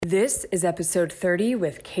This is episode 30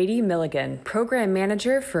 with Katie Milligan, Program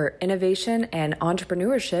Manager for Innovation and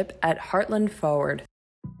Entrepreneurship at Heartland Forward.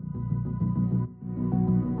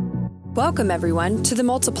 Welcome, everyone, to The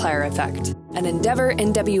Multiplier Effect, an Endeavor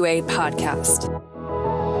NWA podcast.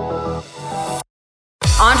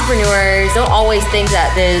 Entrepreneurs don't always think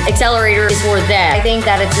that the accelerator is for them. I think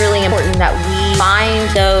that it's really important that we find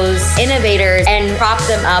those innovators and prop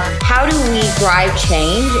them up. How do we drive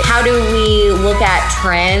change? How do we look at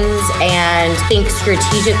trends and think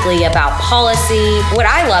strategically about policy? What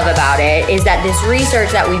I love about it is that this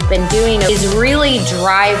research that we've been doing is really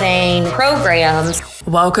driving programs.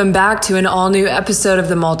 Welcome back to an all-new episode of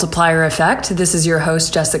The Multiplier Effect. This is your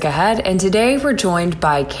host, Jessica Head, and today we're joined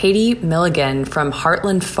by Katie Milligan from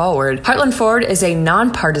Heartland Forward. Heartland Forward is a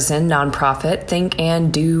nonpartisan nonprofit think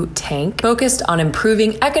and do tank focused on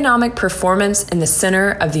improving economic performance in the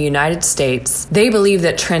center of the United States. They believe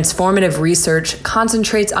that transformative research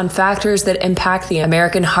concentrates on factors that impact the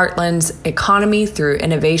American heartland's economy through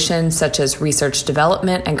innovation such as research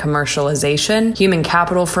development and commercialization, human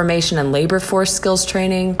capital formation and labor force skills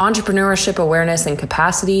training, entrepreneurship awareness and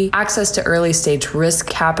capacity, access to early stage risk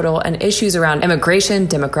capital, and issues around immigration,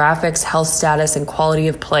 demographics, health status, and quality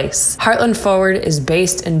of place. Heartland Forward is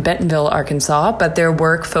based in Bentonville, Arkansas, but their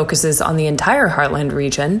work focuses on the entire Heartland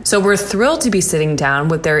region. So we're thrilled to be sitting down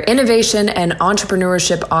with their innovation and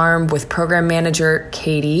entrepreneurship arm with program manager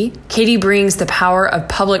Katie. Katie brings the power of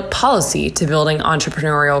public policy to building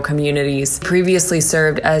entrepreneurial communities. Previously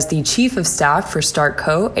served as the chief of staff for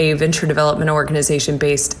StartCo, a venture development organization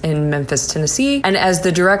based in Memphis, Tennessee, and as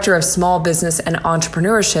the director of small business and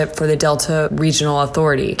entrepreneurship for the Delta Regional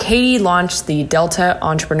Authority. Katie launched the Delta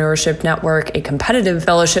Entrepreneurship Network, a competitive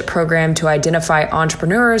fellowship program to identify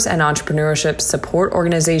entrepreneurs and entrepreneurship support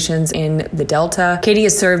organizations in the Delta. Katie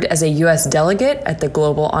has served as a U.S. delegate at the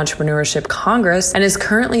Global Entrepreneurship Congress and is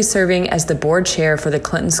currently serving as the board chair for the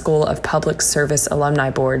Clinton School of Public Service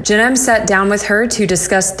Alumni Board. Jenem sat down with her to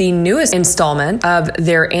discuss the newest installment of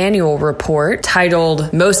their annual report titled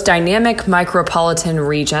Most Dynamic Micropolitan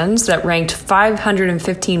Regions that ranked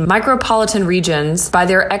 515 micropolitan regions by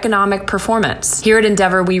their economic performance. Here at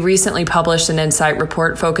Endeavor, we recently published an insight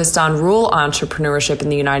report focused on rural entrepreneurship in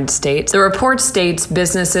the United States. The report states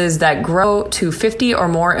businesses that grow to 50 or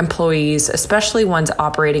more employees, especially ones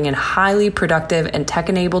operating in highly productive and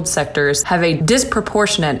tech-enabled sectors, have a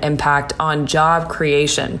disproportionate impact on job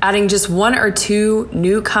creation. Adding just one or two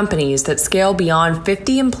new companies that scale beyond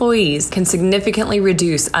 50 employees can significantly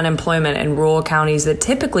reduce unemployment in rural counties that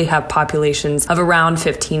typically have populations of around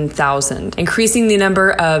 15,000. Increasing the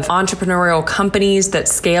number of entrepreneurial companies that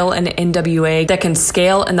scale in NWA that can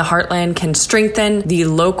scale in the Heartland can strengthen the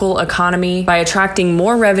local economy by attracting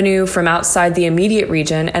more revenue from outside the immediate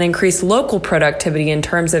region and increase local productivity in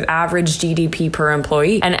terms of average GDP per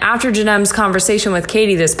employee. And after Jenem's conversation with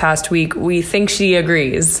Katie this past week, we think she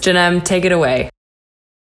agrees. Jenem, take it away.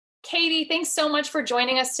 Katie, thanks so much for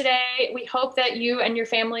joining us today. We hope that you and your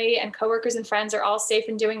family and coworkers and friends are all safe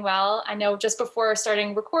and doing well. I know just before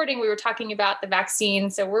starting recording, we were talking about the vaccine.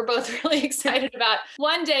 So we're both really excited about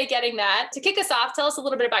one day getting that. To kick us off, tell us a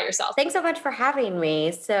little bit about yourself. Thanks so much for having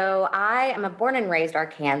me. So I am a born and raised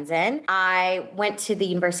Arkansan. I went to the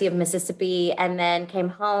University of Mississippi and then came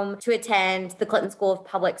home to attend the Clinton School of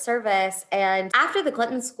Public Service. And after the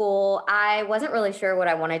Clinton School, I wasn't really sure what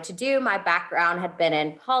I wanted to do. My background had been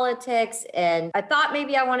in politics, and I thought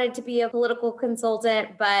maybe I wanted to be a political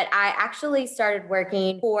consultant, but I actually started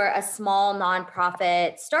working for a small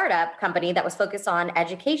nonprofit startup company that was focused on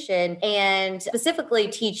education and specifically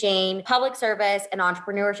teaching public service and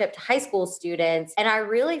entrepreneurship to high school students. And I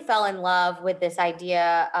really fell in love with this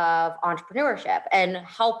idea of entrepreneurship and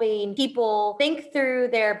helping people think through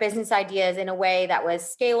their business ideas in a way that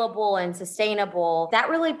was scalable and sustainable. That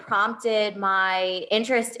really prompted my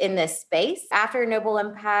interest in this space. After Noble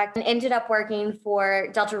Impact, and ended up working for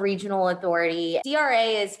Delta Regional Authority. DRA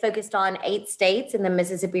is focused on 8 states in the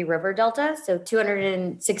Mississippi River Delta, so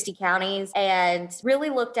 260 counties, and really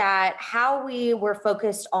looked at how we were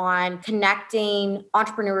focused on connecting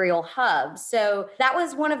entrepreneurial hubs. So that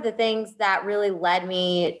was one of the things that really led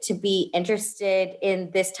me to be interested in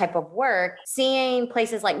this type of work, seeing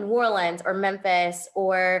places like New Orleans or Memphis,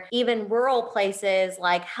 or even rural places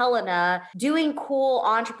like Helena doing cool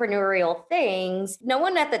entrepreneurial things. No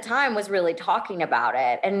one at at the time was really talking about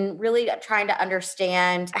it and really trying to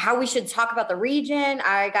understand how we should talk about the region.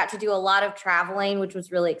 I got to do a lot of traveling, which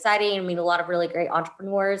was really exciting, and meet a lot of really great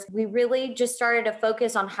entrepreneurs. We really just started to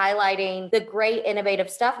focus on highlighting the great innovative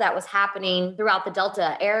stuff that was happening throughout the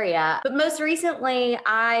Delta area. But most recently,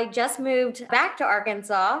 I just moved back to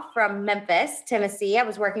Arkansas from Memphis, Tennessee. I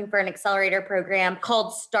was working for an accelerator program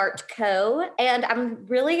called Start Co. And I'm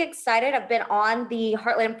really excited. I've been on the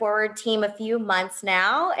Heartland Forward team a few months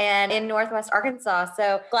now and in Northwest Arkansas.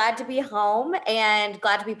 So glad to be home and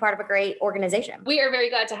glad to be part of a great organization. We are very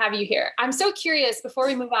glad to have you here. I'm so curious, before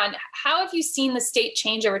we move on, how have you seen the state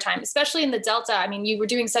change over time, especially in the Delta? I mean, you were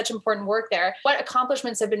doing such important work there. What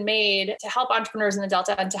accomplishments have been made to help entrepreneurs in the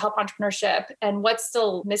Delta and to help entrepreneurship, and what's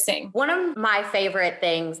still missing? One of my favorite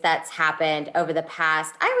things that's happened over the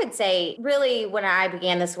past, I would say, really when I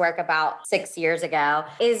began this work about 6 years ago,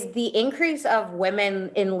 is the increase of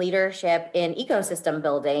women in leadership in ecosystem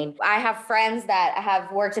building. I have friends that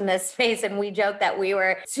have worked in this space, and we joke that we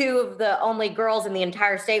were two of the only girls in the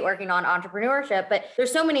entire state working on entrepreneurship, but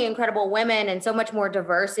there's so many incredible women and so much more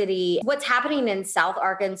diversity. What's happening in South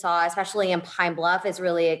Arkansas, especially in Pine Bluff, is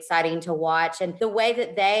really exciting to watch. And the way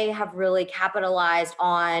that they have really capitalized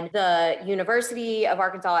on the University of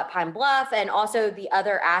Arkansas at Pine Bluff and also the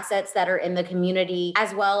other assets that are in the community,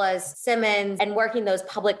 as well as Simmons, and working those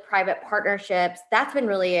public-private partnerships, that's been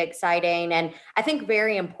really exciting and I think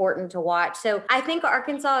very important to watch. So I think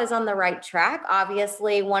Arkansas is on the right track.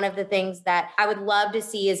 Obviously, one of the things that I would love to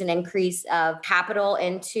see is an increase of capital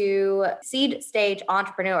into seed stage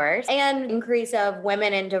entrepreneurs and increase of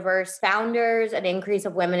women and diverse founders, an increase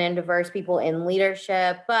of women and diverse people in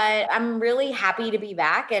leadership. But I'm really happy to be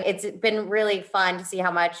back, and it's been really fun to see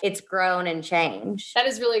how much it's grown and changed. That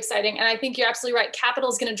is really exciting. And I think you're absolutely right. Capital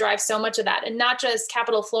is going to drive so much of that, and not just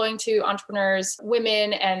capital flowing to entrepreneurs,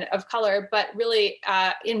 women and of color, but really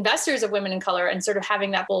investors of women in color, and sort of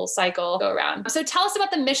having that full cycle go around. So tell us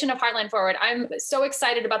about the mission of Heartland Forward. I'm so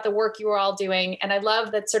excited about the work you are all doing. And I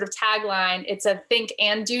love that sort of tagline. It's a think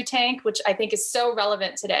and do tank, which I think is so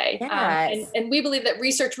relevant today. Yes. And we believe that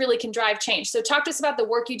research really can drive change. So talk to us about the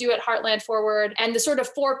work you do at Heartland Forward and the sort of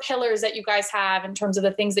 4 pillars that you guys have in terms of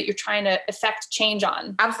the things that you're trying to affect change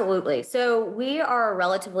on. Absolutely. So we are a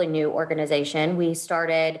relatively new organization. We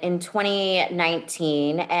started in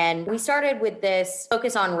 2019, and we started with this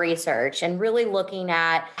focus on research and really looking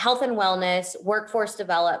at health and wellness, workforce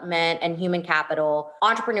development and human capital,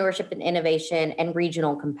 entrepreneurship and innovation, and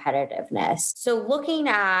regional competitiveness. So looking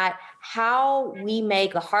at how we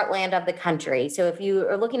make the heartland of the country. So if you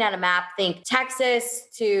are looking at a map, think Texas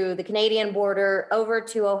to the Canadian border, over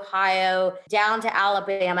to Ohio, down to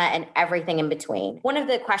Alabama, and everything in between. One of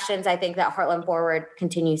the questions I think that Heartland Forward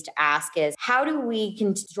continues to ask is, how do we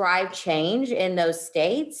drive change in those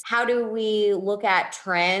states? How do we look at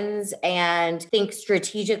trends and think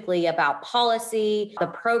strategically about policy, the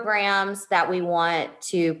programs that we want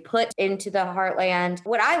to put into the heartland?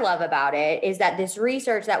 What I love about it is that this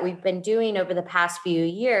research that we've been doing over the past few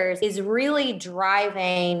years is really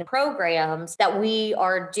driving programs that we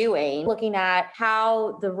are doing. Looking at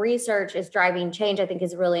how the research is driving change, I think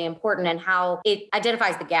is really important, and how it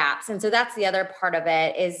identifies the gaps. And so that's the other part of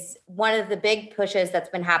it. Is one of the big pushes that's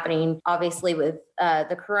been happening, obviously, with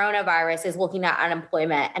the coronavirus, is looking at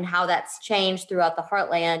unemployment and how that's changed throughout the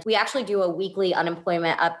heartland. We actually do a weekly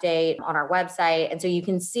unemployment update on our website. And so you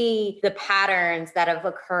can see the patterns that have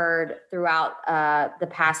occurred throughout the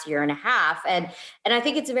past year and a half. And I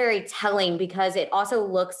think it's very telling because it also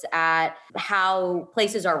looks at how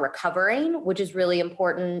places are recovering, which is really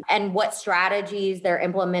important, and what strategies they're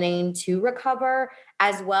implementing to recover,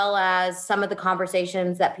 as well as some of the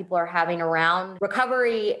conversations that people are having around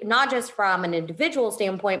recovery, not just from an individual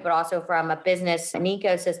standpoint, but also from a business and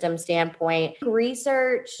ecosystem standpoint.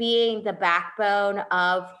 Research being the backbone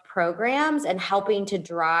of programs and helping to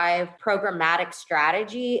drive programmatic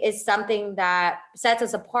strategy is something that sets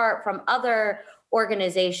us apart from other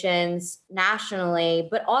organizations nationally,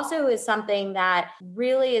 but also is something that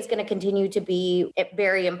really is going to continue to be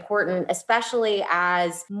very important, especially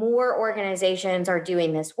as more organizations are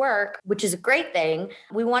doing this work, which is a great thing.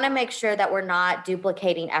 We want to make sure that we're not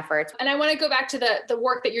duplicating efforts. And I want to go back to the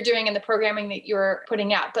work that you're doing and the programming that you're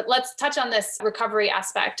putting out, but let's touch on this recovery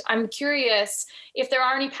aspect. I'm curious if there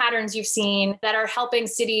are any patterns you've seen that are helping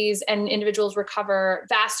cities and individuals recover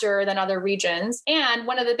faster than other regions. And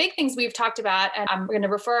one of the big things we've talked about, And I'm going to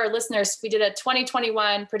refer our listeners. We did a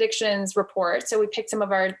 2021 predictions report. So we picked some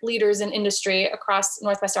of our leaders in industry across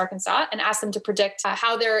Northwest Arkansas and asked them to predict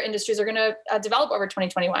how their industries are going to develop over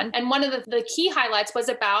 2021. And one of the key highlights was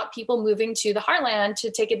about people moving to the Heartland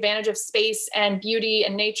to take advantage of space and beauty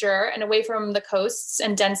and nature and away from the coasts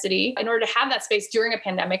and density in order to have that space during a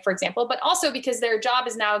pandemic, for example, but also because their job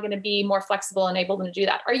is now going to be more flexible and able to do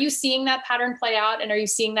that. Are you seeing that pattern play out? And are you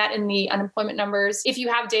seeing that in the unemployment numbers? If you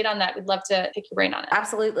have data on that, we'd love to pick your brain on it.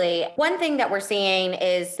 Absolutely. One thing that we're seeing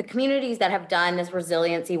is the communities that have done this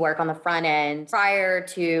resiliency work on the front end prior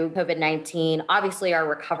to COVID-19 obviously are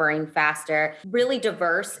recovering faster. Really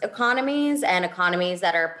diverse economies and economies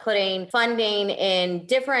that are putting funding in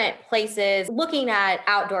different places, looking at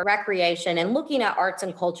outdoor recreation and looking at arts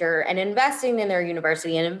and culture and investing in their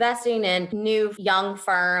university and investing in new young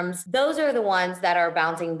firms. Those are the ones that are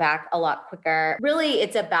bouncing back a lot quicker. Really,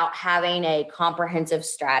 it's about having a comprehensive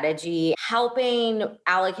strategy, helping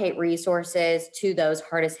allocate resources to those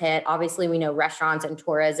hardest hit. Obviously, we know restaurants and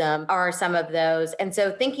tourism are some of those. And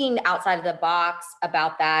so thinking outside of the box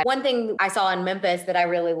about that. One thing I saw in Memphis that I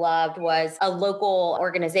really loved was a local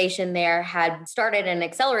organization there had started an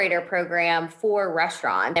accelerator program for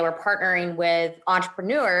restaurants. They were partnering with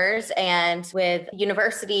entrepreneurs and with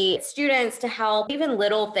university students to help even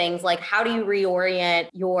little things like how do you reorient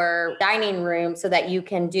your dining room so that you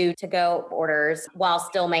can do to-go orders while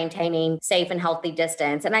still maintaining safe and healthy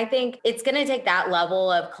distance. And I think it's going to take that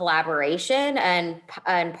level of collaboration and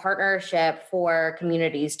partnership for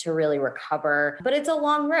communities to really recover. But it's a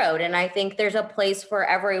long road. And I think there's a place for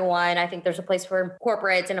everyone. I think there's a place for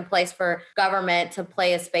corporates and a place for government to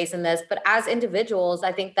play a space in this. But as individuals,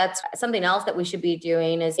 I think that's something else that we should be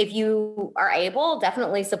doing is if you are able,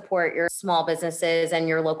 definitely support your small businesses and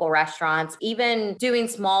your local restaurants. Even doing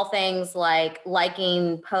small things like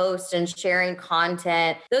liking posts and sharing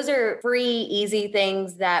content. Those are free, easy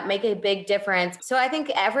things that make a big difference. So I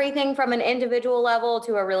think everything from an individual level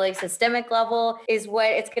to a really systemic level is what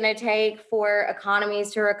it's going to take for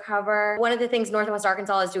economies to recover. One of the things Northwest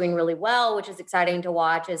Arkansas is doing really well, which is exciting to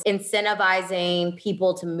watch, is incentivizing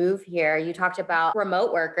people to move here. You talked about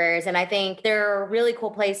remote workers, and I think there are really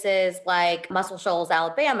cool places like Muscle Shoals,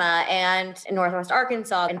 Alabama, and Northwest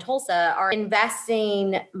Arkansas and Tulsa are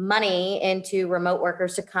investing money into remote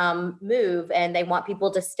workers to come move, and they want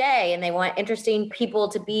people to stay, and they want interesting people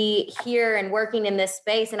to be here and working in this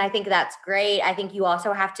space. And I think that's great. I think you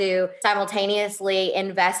also have to simultaneously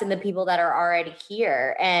invest in the people that are already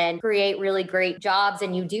here and create really great jobs.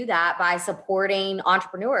 And you do that by supporting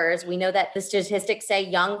entrepreneurs. We know that the statistics say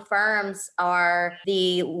young firms are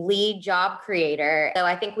the lead job creator. So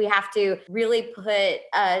I think we have to really put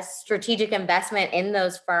a strategic investment in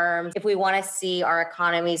those firms if we want to see our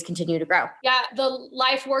economies continue to grow. Yeah, the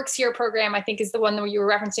Life Works Here program, I think, is the one that you were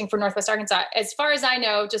referencing for Northwest Arkansas. As far as I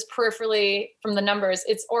know, just peripherally from the numbers,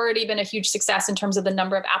 it's already been a huge success in terms of the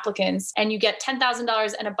number of applicants. And you get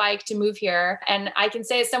 $10,000 and a bike to move here. And I can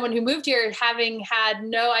say as someone who moved here, having had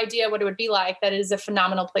no idea what it would be like, that it is a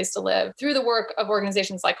phenomenal place to live through the work of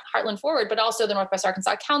organizations like Heartland Forward, but also the Northwest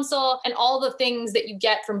Arkansas Council and all the things that you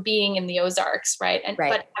get from being in the Ozarks, right?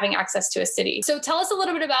 But having access to a city. So tell us a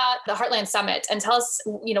little bit about the Heartland Summit and tell us,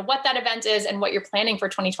 what that event is and what you're planning for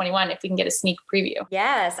 2021, if we can get a sneak preview.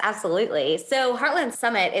 Yes, absolutely. So Heartland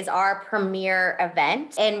Summit is our premier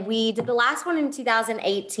event, and we did the last one in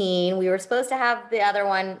 2018. We were supposed to have the other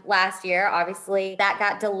one last year. Obviously, that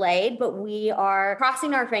got delayed, but we are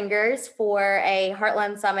crossing our fingers for a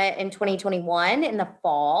Heartland Summit in 2021 in the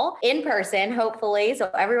fall, in person, hopefully. So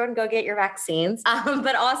everyone go get your vaccines.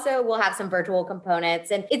 But also we'll have some virtual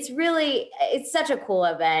components. And it's such a cool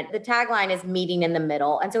event. The tagline is meeting in the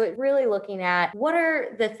middle. And so it's really looking at what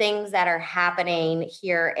are the things that are happening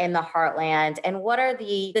here in the Heartland and what are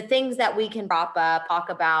the things that we can prop up, talk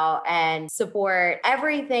about, and support.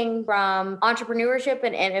 Everything from entrepreneurship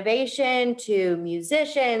and innovation to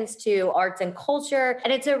musicians to arts and culture.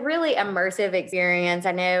 And it's a really immersive experience.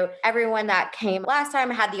 I know everyone that came last time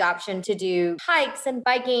had the option to do hikes and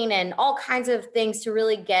biking and all kinds of things to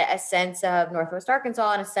really get a sense of Northwest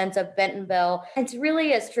Arkansas and a sense of Bentonville. It's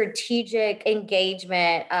really a strategic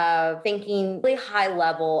engagement of thinking really high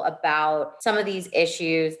level about some of these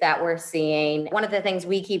issues that we're seeing. One of the things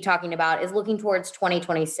we keep talking about is looking towards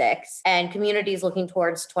 2026 and communities looking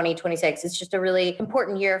towards 2026. It's just a really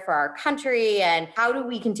important year for our country. And how do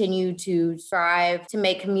we continue to strive to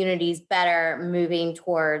make communities better moving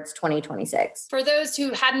towards 2026? For those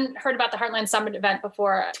who hadn't heard about the Heartland Summit event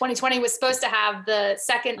before, 2020 was supposed to have the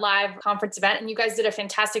second live conference event, and you guys did a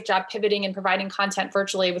fantastic job pivoting and providing content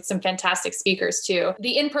virtually with some fantastic speakers too.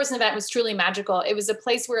 The in-person event was truly magical. It was a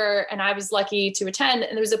place where, and I was lucky to attend,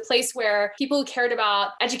 and it was a place place where people who cared about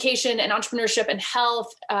education and entrepreneurship and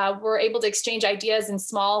health were able to exchange ideas in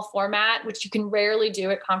small format, which you can rarely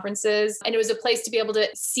do at conferences. And it was a place to be able to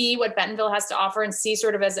see what Bentonville has to offer and see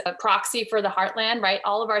sort of as a proxy for the Heartland, right?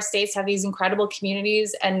 All of our states have these incredible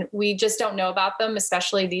communities and we just don't know about them,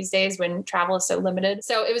 especially these days when travel is so limited.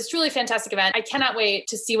 So it was truly a fantastic event. I cannot wait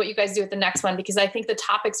to see what you guys do at the next one, because I think the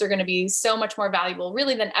topics are going to be so much more valuable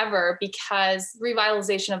really than ever, because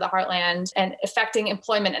revitalization of the Heartland and affecting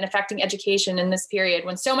employment and affecting education in this period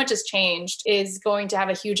when so much has changed is going to have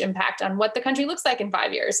a huge impact on what the country looks like in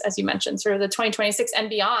 5 years, as you mentioned, sort of the 2026 and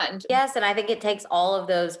beyond. Yes, and I think it takes all of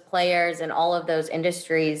those players and all of those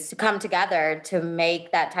industries to come together to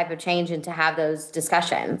make that type of change and to have those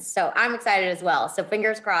discussions. So I'm excited as well. So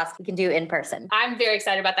fingers crossed we can do in person. I'm very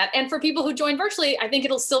excited about that. And for people who join virtually, I think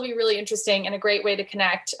it'll still be really interesting and a great way to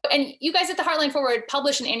connect. And you guys at the Heartland Forward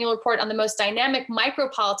publish an annual report on the most dynamic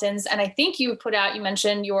micropolitans. And I think you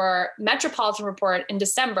mentioned your metropolitan report in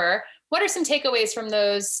December. What are some takeaways from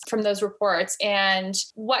those reports, and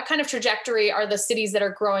what kind of trajectory are the cities that are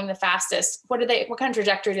growing the fastest? What kind of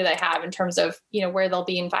trajectory do they have in terms of, where they'll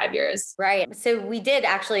be in 5 years? Right. So we did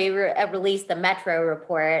actually release the Metro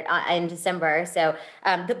report in December. So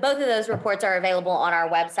both of those reports are available on our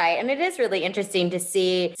website, and it is really interesting to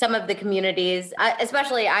see some of the communities.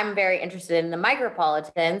 Especially, I'm very interested in the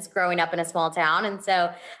micropolitans growing up in a small town, and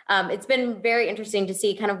so it's been very interesting to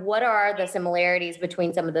see kind of what are the similarities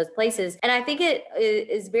between some of those places. And I think it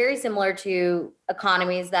is very similar to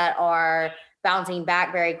economies that are bouncing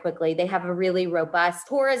back very quickly. They have a really robust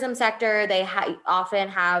tourism sector. They often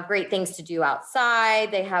have great things to do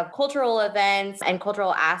outside. They have cultural events and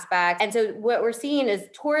cultural aspects. And so what we're seeing is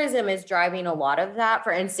tourism is driving a lot of that.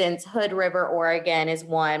 For instance, Hood River, Oregon is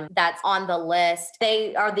one that's on the list.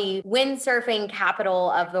 They are the windsurfing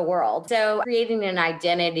capital of the world. So creating an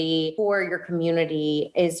identity for your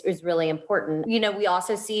community is really important. We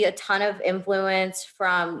also see a ton of influence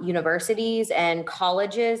from universities and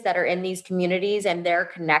colleges that are in these communities and their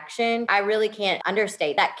connection. I really can't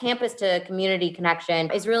understate that campus to community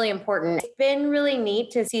connection is really important. It's been really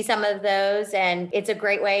neat to see some of those, and it's a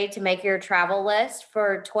great way to make your travel list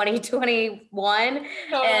for 2021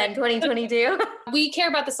 and 2022. We care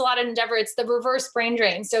about this a lot at Endeavor. It's the reverse brain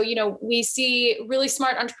drain. So, we see really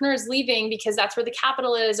smart entrepreneurs leaving because that's where the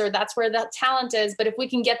capital is or that's where the talent is. But if we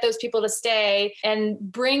can get those people to stay and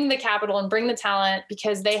bring the capital and bring the talent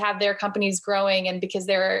because they have their companies growing and because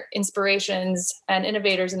they're inspirations and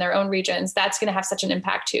innovators in their own regions, that's going to have such an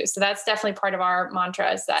impact too. So that's definitely part of our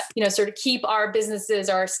mantra is that, sort of keep our businesses,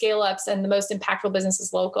 our scale ups and the most impactful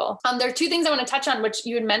businesses local. There are two things I want to touch on, which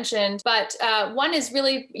you had mentioned, but one is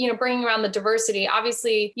really, bringing around the diversity.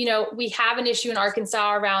 Obviously, we have an issue in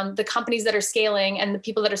Arkansas around the companies that are scaling and the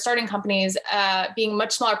people that are starting companies being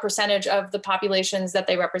much smaller percentage of the populations that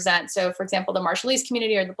they represent. So for example, the Marshallese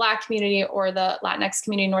community or the Black community or the Latinx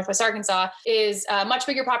community in Northwest Arkansas is a much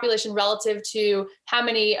bigger population relative to how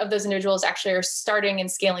many of those individuals actually are starting and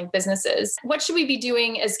scaling businesses. What should we be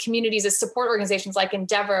doing as communities, as support organizations like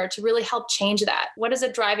Endeavor to really help change that? What is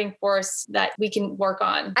a driving force that we can work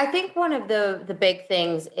on? I think one of the big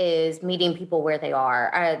things is meeting people where they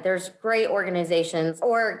are. There's great organizations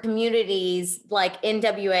or communities like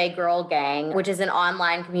NWA Girl Gang, which is an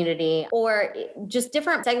online community, or just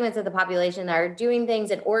different segments of the population that are doing things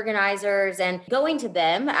and organizers and going to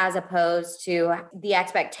them as opposed to the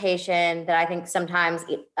expectation that I think sometimes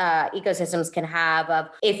ecosystems can have of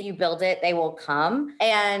if you build it, they will come.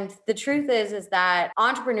 And the truth is that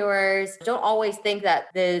entrepreneurs don't always think that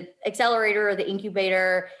the accelerator or the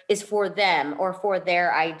incubator is for them or for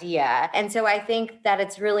their idea. And so I think that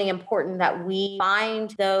it's really important that we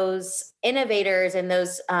find those innovators and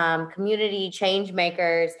those community change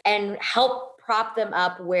makers and help prop them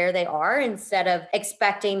up where they are instead of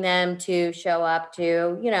expecting them to show up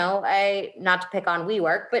to, not to pick on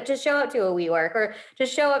WeWork, but to show up to a WeWork or to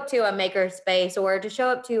show up to a makerspace or to show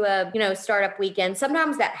up to a, startup weekend.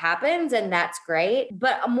 Sometimes that happens and that's great.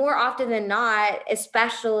 But more often than not,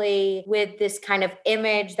 especially with this kind of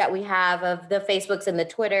image that we have of the Facebooks and the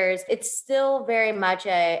Twitters, it's still very much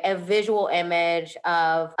a visual image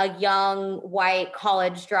of a young white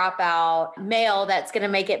college dropout male that's going to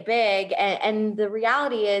make it big. And the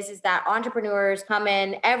reality is that entrepreneurs come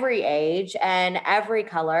in every age and every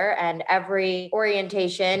color and every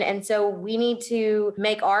orientation. And so we need to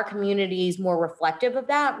make our communities more reflective of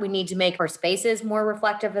that. We need to make our spaces more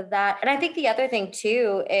reflective of that. And I think the other thing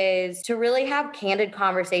too is to really have candid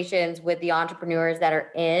conversations with the entrepreneurs that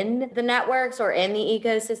are in the networks or in the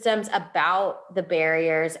ecosystems about the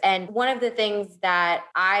barriers. And one of the things that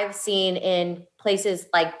I've seen in places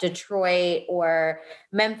like Detroit or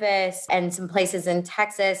Memphis and some places in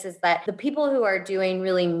Texas is that the people who are doing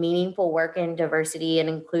really meaningful work in diversity and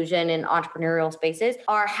inclusion in entrepreneurial spaces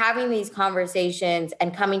are having these conversations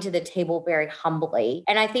and coming to the table very humbly.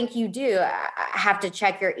 And I think you do have to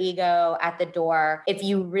check your ego at the door if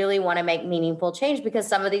you really want to make meaningful change, because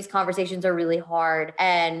some of these conversations are really hard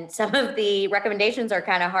and some of the recommendations are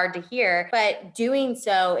kind of hard to hear, but doing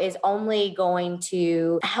so is only going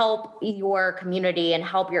to help your community and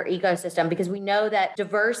help your ecosystem, because we know that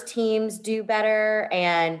diverse teams do better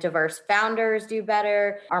and diverse founders do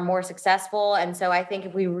better, are more successful. And so I think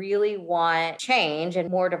if we really want change and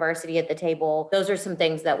more diversity at the table, those are some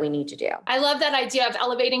things that we need to do. I love that idea of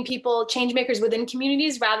elevating people, change makers within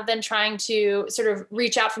communities, rather than trying to sort of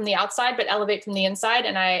reach out from the outside, but elevate from the inside.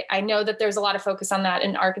 And I know that there's a lot of focus on that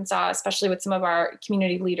in Arkansas, especially with some of our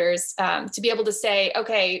community leaders, to be able to say,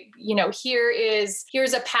 okay,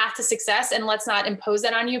 here's a path to success, and let's not impose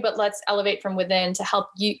that on you, but let's elevate from within to help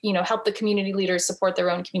help the community leaders support their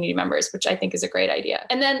own community members, which I think is a great idea.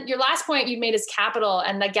 And then your last point you made is capital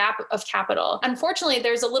and the gap of capital. Unfortunately,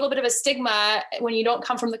 there's a little bit of a stigma when you don't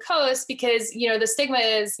come from the coast, because, the stigma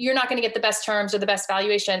is you're not going to get the best terms or the best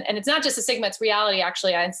valuation. And it's not just a stigma, it's reality,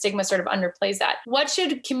 actually. And stigma sort of underplays that. What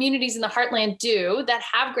should communities in the Heartland do that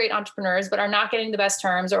have great entrepreneurs, but are not getting the best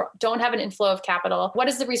terms or don't have an inflow of capital? What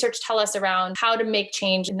does the research tell us around how to make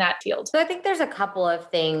change in that field? So I think there's a couple of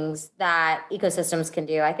things that ecosystems can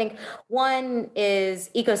do. I think one is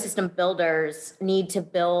ecosystem builders need to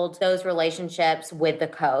build those relationships with the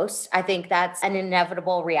coast. I think that's an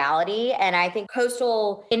inevitable reality. And I think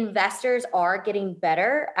coastal investors are getting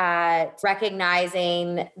better at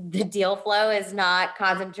recognizing the deal flow is not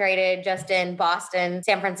concentrated just in Boston,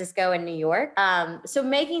 San Francisco, and New York. So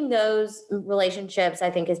making those relationships,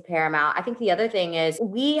 I think, is paramount. I think the other thing is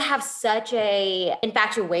we have such a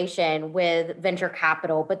infatuation with venture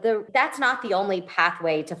capital, but that's not the only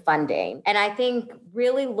pathway to funding. And I think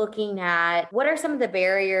really looking at what are some of the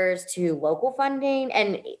barriers to local funding,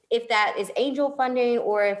 and if that is angel funding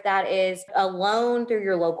or if that is a loan through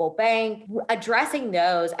your local bank, addressing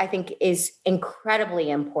those, I think, is incredibly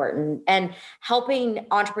important. And helping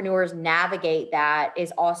entrepreneurs navigate that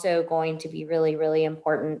is also going to be really, really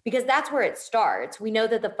important, because that's where it starts. We know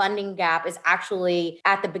that the funding gap is actually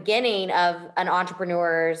at the beginning of an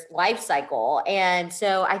entrepreneur's life cycle. And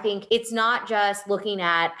so I think it's not just looking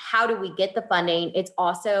at how do we get the funding, it's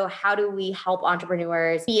also how do we help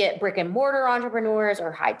entrepreneurs, be it brick and mortar entrepreneurs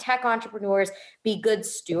or high tech entrepreneurs, be good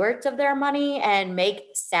stewards of their money and make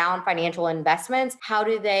sound financial investments. How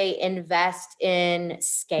do they invest in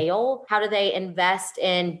scale? How do they invest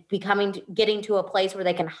in getting to a place where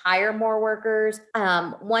they can hire more workers?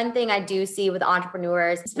 One thing I do see with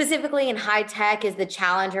entrepreneurs, specifically in high tech, is the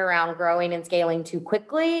challenge around growing and scaling too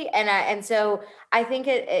quickly. And so I think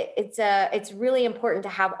it's really important to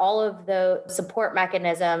have all of the support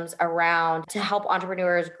mechanisms around to help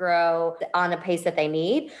entrepreneurs grow on the pace that they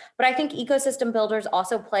need. But I think ecosystem builders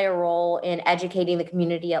also play a role in educating the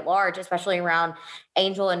community at large, especially around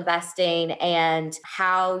angel investing and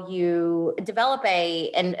how you develop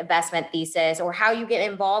an investment thesis or how you get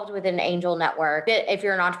involved with an angel network. If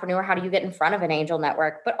you're an entrepreneur, how do you get in front of an angel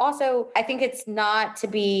network? But also, I think it's not to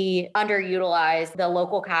be underutilized, the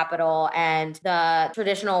local capital and the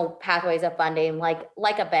traditional pathways of funding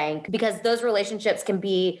like a bank, because those relationships can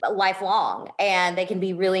be lifelong and they can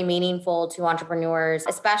be really meaningful to entrepreneurs,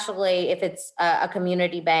 especially if it's a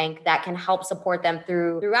community bank that can help support them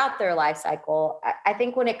throughout their life cycle. I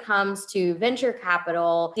think when it comes to venture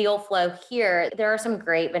capital deal flow here, there are some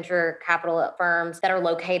great venture capital firms that are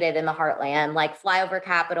located in the Heartland, like Flyover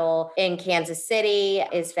Capital in Kansas City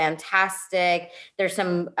is fantastic. There's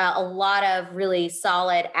a lot of really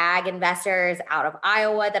solid ag investors out of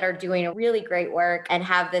Iowa that are doing really great work and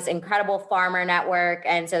have this incredible farmer network.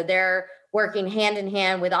 And so they're working hand in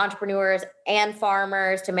hand with entrepreneurs and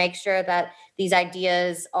farmers to make sure that these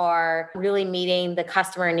ideas are really meeting the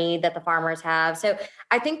customer need that the farmers have. So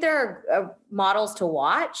I think there are models to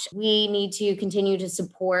watch. We need to continue to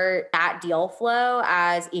support that deal flow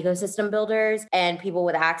as ecosystem builders and people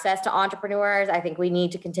with access to entrepreneurs. I think we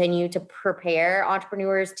need to continue to prepare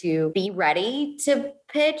entrepreneurs to be ready to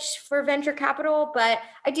pitch for venture capital. But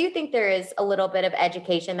I do think there is a little bit of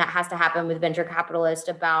education that has to happen with venture capitalists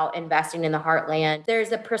about investing in the Heartland.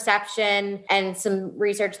 There's a perception and some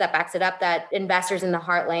research that backs it up that investors in the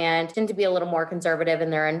Heartland tend to be a little more conservative in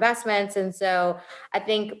their investments. And so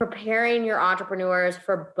think preparing your entrepreneurs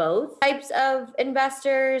for both types of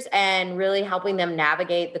investors and really helping them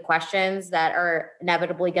navigate the questions that are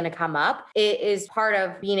inevitably going to come up is part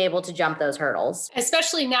of being able to jump those hurdles.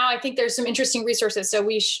 Especially now, I think there's some interesting resources. So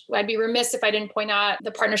I'd be remiss if I didn't point out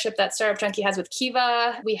the partnership that Startup Junkie has with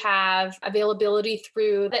Kiva. We have availability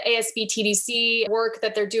through the ASB TDC work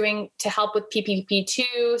that they're doing to help with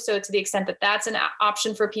PPP2. So to the extent that that's an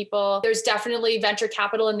option for people, there's definitely venture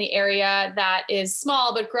capital in the area that is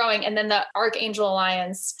small but growing. And then the Archangel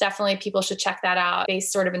Alliance, definitely people should check that out,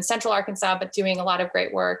 based sort of in Central Arkansas, but doing a lot of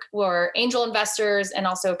great work for angel investors and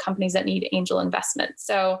also companies that need angel investment.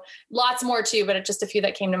 So lots more too, but just a few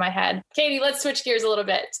that came to my head. Katie, let's switch gears a little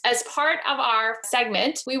bit. As part of our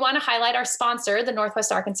segment, we want to highlight our sponsor, the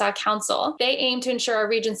Northwest Arkansas Council. They aim to ensure our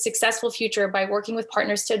region's successful future by working with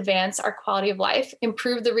partners to advance our quality of life,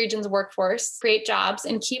 improve the region's workforce, create jobs,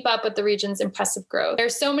 and keep up with the region's impressive growth.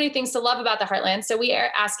 There's so many things to love about the Heartland. So we are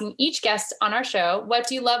asking each guest on our show, what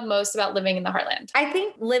do you love most about living in the Heartland? I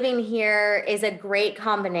think living here is a great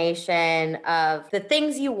combination of the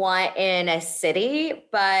things you want in a city,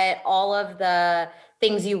 but all of the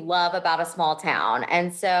things you love about a small town.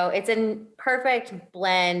 And so it's a perfect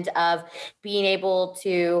blend of being able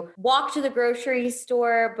to walk to the grocery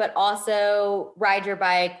store, but also ride your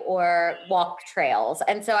bike or walk trails.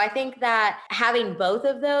 And so I think that having both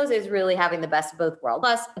of those is really having the best of both worlds.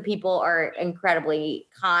 Plus, people are incredibly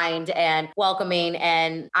kind and welcoming.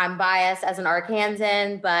 And I'm biased as an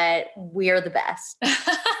Arkansan, but we're the best.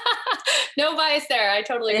 No bias there. I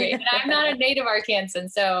totally agree. And I'm not a native Arkansan,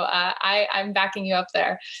 so I'm backing you up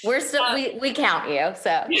there. We're still, we count you.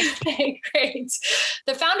 So great.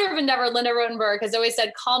 The founder of Endeavor, Linda Rotenberg, has always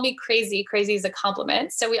said, call me crazy. Crazy is a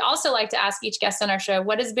compliment. So we also like to ask each guest on our show,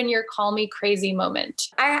 what has been your call me crazy moment?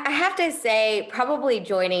 I have to say, probably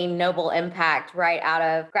joining Noble Impact right out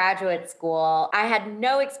of graduate school. I had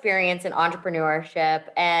no experience in entrepreneurship.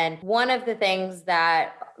 And one of the things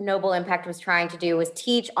that Noble Impact was trying to do was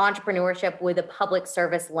teach entrepreneurship with a public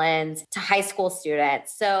service lens to high school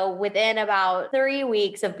students. So within about 3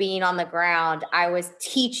 weeks of being on the ground, I was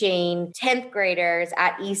teaching 10th graders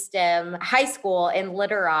at Eastham High School in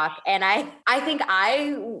Little Rock. And I think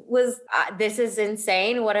I was, this is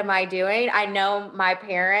insane. What am I doing? I know my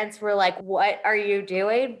parents were like, what are you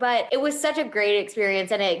doing? But it was such a great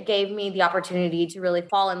experience. And it gave me the opportunity to really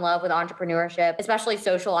fall in love with entrepreneurship, especially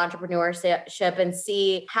social entrepreneurship, and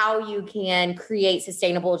see how you can create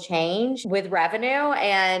sustainable change with revenue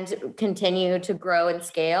and continue to grow and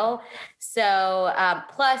scale. So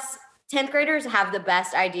plus 10th graders have the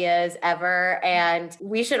best ideas ever, and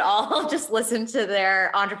we should all just listen to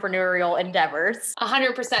their entrepreneurial endeavors.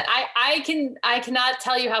 100%. I cannot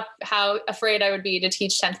tell you how afraid I would be to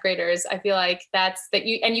teach 10th graders. I feel like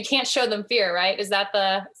you can't show them fear, right? Is that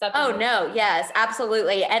the Oh no, yes,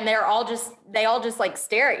 absolutely. And they all just like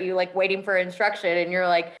stare at you, like waiting for instruction, and you're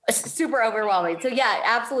like super overwhelming. So yeah,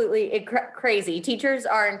 absolutely crazy. Teachers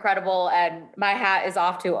are incredible, and my hat is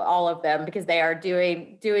off to all of them because they are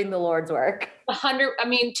doing the Lord's work. 100. I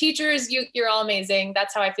mean, teachers, you're all amazing.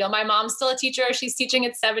 That's how I feel. My mom's still a teacher. She's teaching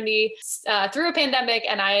at 70 through a pandemic,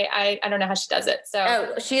 and I don't know how she does it.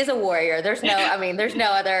 So she is a warrior. There's no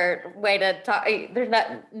other way to talk. There's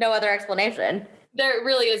no other explanation. There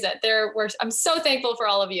really isn't. I'm so thankful for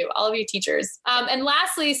all of you teachers. And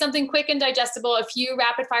lastly, something quick and digestible, a few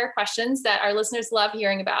rapid fire questions that our listeners love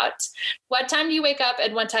hearing about. What time do you wake up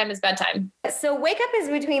and what time is bedtime? So wake up is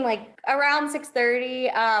between around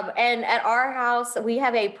 6:30. And at our house, we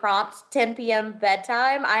have a prompt 10 p.m.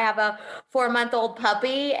 bedtime. I have a 4-month-old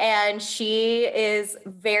puppy, and she is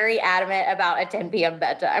very adamant about a 10 p.m.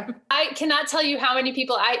 bedtime. I cannot tell you how many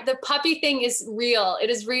people, the puppy thing is real. It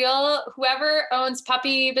is real. Whoever owns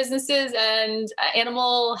puppy businesses and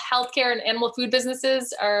animal healthcare and animal food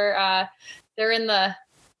businesses are, they're in the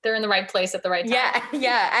right place at the right time.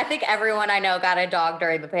 Yeah. I think everyone I know got a dog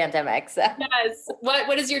during the pandemic. So. Yes.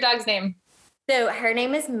 What is your dog's name? So her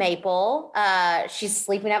name is Maple. She's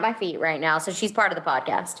sleeping at my feet right now. So she's part of the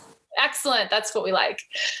podcast. Excellent. That's what we like.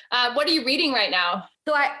 What are you reading right now?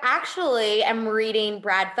 So I actually am reading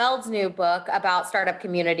Brad Feld's new book about startup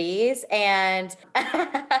communities, and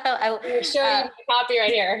I'll show you my copy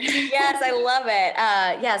right here. Yes, I love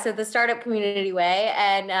it. So the Startup Community Way,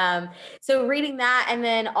 and so reading that, and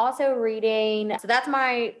then also reading. So that's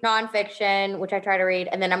my nonfiction, which I try to read,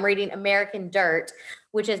 and then I'm reading American Dirt,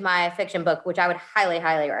 which is my fiction book, which I would highly,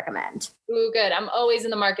 highly recommend. Ooh, good. I'm always in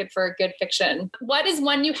the market for good fiction. What is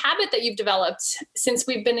one new habit that you've developed since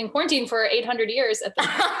we've been in quarantine for 800 years at this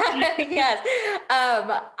point? Yes.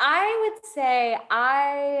 I would say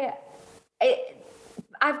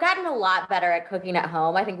I've gotten a lot better at cooking at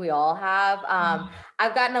home. I think we all have.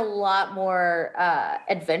 I've gotten a lot more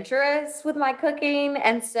adventurous with my cooking.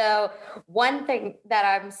 And so one thing that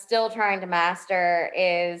I'm still trying to master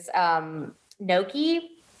is gnocchi,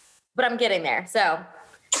 but I'm getting there. So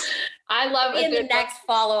I love it. In the next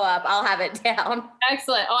follow-up, I'll have it down.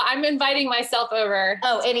 Excellent. Oh, I'm inviting myself over.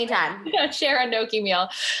 Oh, anytime. Share a gnocchi meal.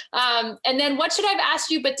 And then what should I have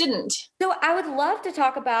asked you but didn't? So I would love to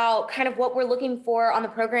talk about kind of what we're looking for on the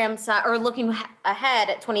program side, or looking ahead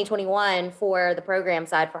at 2021 for the program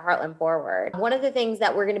side for Heartland Forward. One of the things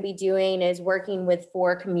that we're going to be doing is working with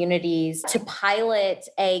 4 communities to pilot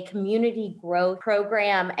a community growth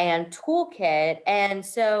program and toolkit. And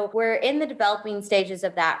so we're in the developing stages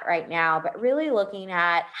of that right now, but really looking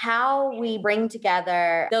at how we bring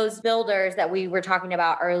together those builders that we were talking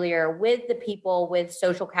about earlier with the people with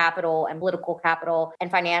social capital and political capital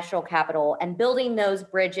and financial capital, and building those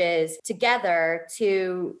bridges together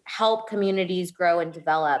to help communities grow and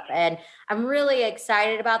develop. And I'm really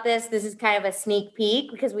excited about this. This is kind of a sneak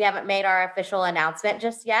peek because we haven't made our official announcement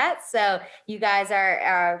just yet. So you guys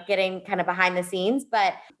are getting kind of behind the scenes.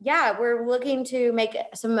 But yeah, we're looking to make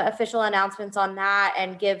some official announcements on that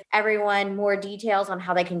and give everyone more details on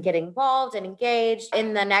how they can get involved and engaged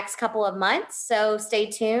in the next couple of months. So stay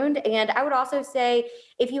tuned. And I would also say,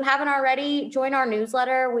 if you haven't already, join our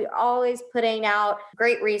newsletter. We're always putting out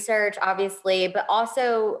great research, obviously, but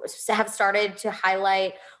also have started to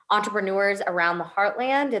highlight entrepreneurs around the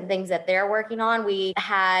Heartland and things that they're working on. We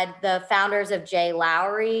had the founders of J.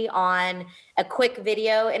 Lowry on a quick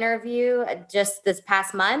video interview just this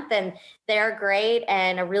past month, and they're great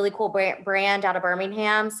and a really cool brand out of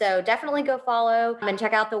Birmingham. So definitely go follow and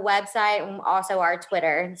check out the website and also our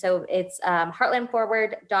Twitter. And so it's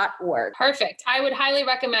heartlandforward.org. Perfect. I would highly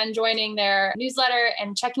recommend joining their newsletter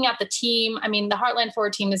and checking out the team. I mean, the Heartland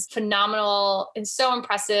Forward team is phenomenal and so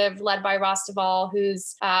impressive, led by Ross Duvall,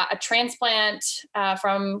 who's a transplant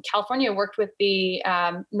from California, worked with the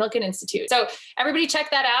Milligan Institute. So everybody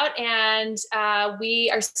check that out. And we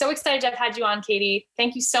are so excited to have had you on, Katie.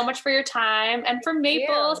 Thank you so much for your time, and for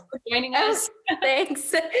Maple for joining us.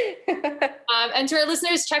 Thanks. And to our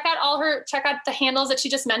listeners, check out the handles that she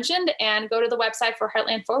just mentioned and go to the website for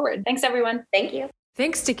Heartland Forward. Thanks, everyone. Thank you.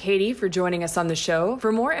 Thanks to Katie for joining us on the show.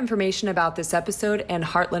 For more information about this episode and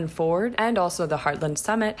Heartland Forward, and also the Heartland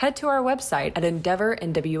Summit, head to our website at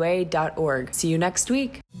endeavornwa.org. See you next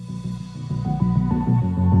week.